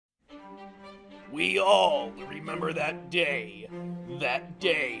We all remember that day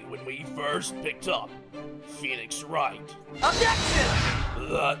when we first picked up Phoenix Wright. Objection!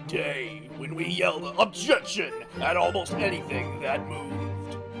 That day when we yelled objection at almost anything that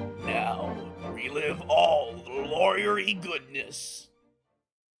moved. Now, relive all the lawyery goodness.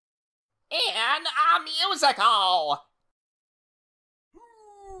 And a musical!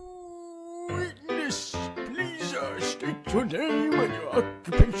 Witness, please state your name and your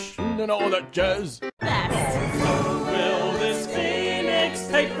occupation and all that jazz. Will this phoenix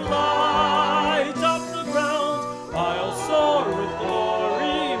take flight off the ground? I'll soar with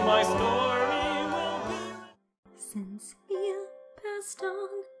glory, my story will be. Since he passed on,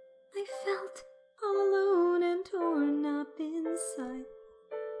 I felt all alone and torn up inside.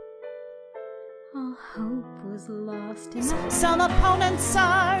 All hope was lost in my... Some opponents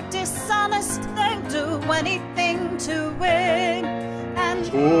are dishonest, they'll do anything to win.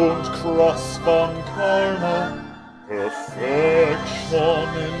 And Don't cross von Karma, perfection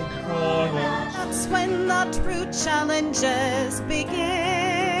incarnate. that's when the true challenges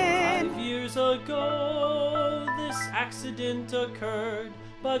begin. 5 years ago, this accident occurred,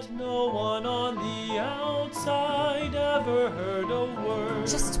 but no one on the outside ever heard a word.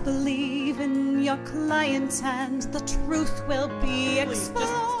 Just believe in your client and the truth will be Please, exposed.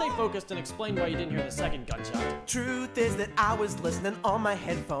 just stay focused and explain why you didn't hear the second gunshot. Truth is that I was listening on my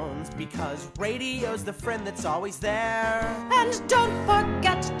headphones because radio's the friend that's always there. And don't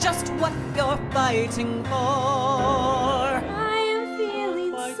forget just what you're fighting for. I am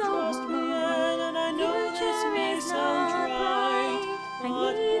feeling Why, so trust me, Anne, and I know this may sound right, I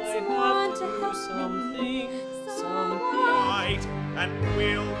but need I someone have to to do help something, me. something. And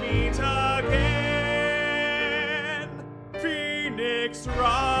we'll meet again, Phoenix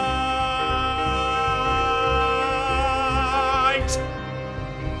Wright.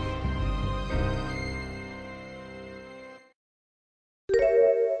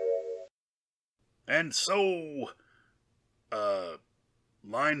 And so,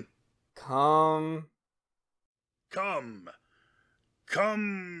 line? Come.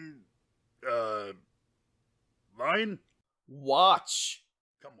 Line? Watch.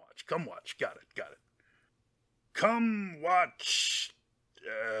 Come watch, got it. Come watch,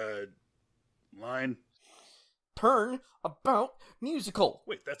 line? Turnabout Musical.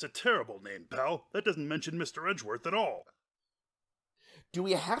 Wait, that's a terrible name, pal. That doesn't mention Mr. Edgeworth at all. Do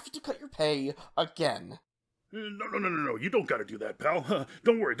we have to cut your pay again? No, you don't gotta do that, pal.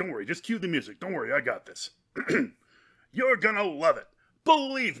 Don't worry, just cue the music. Don't worry, I got this. You're gonna love it.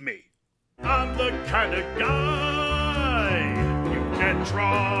 Believe me. I'm the kind of guy you can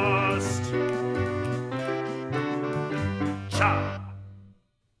trust.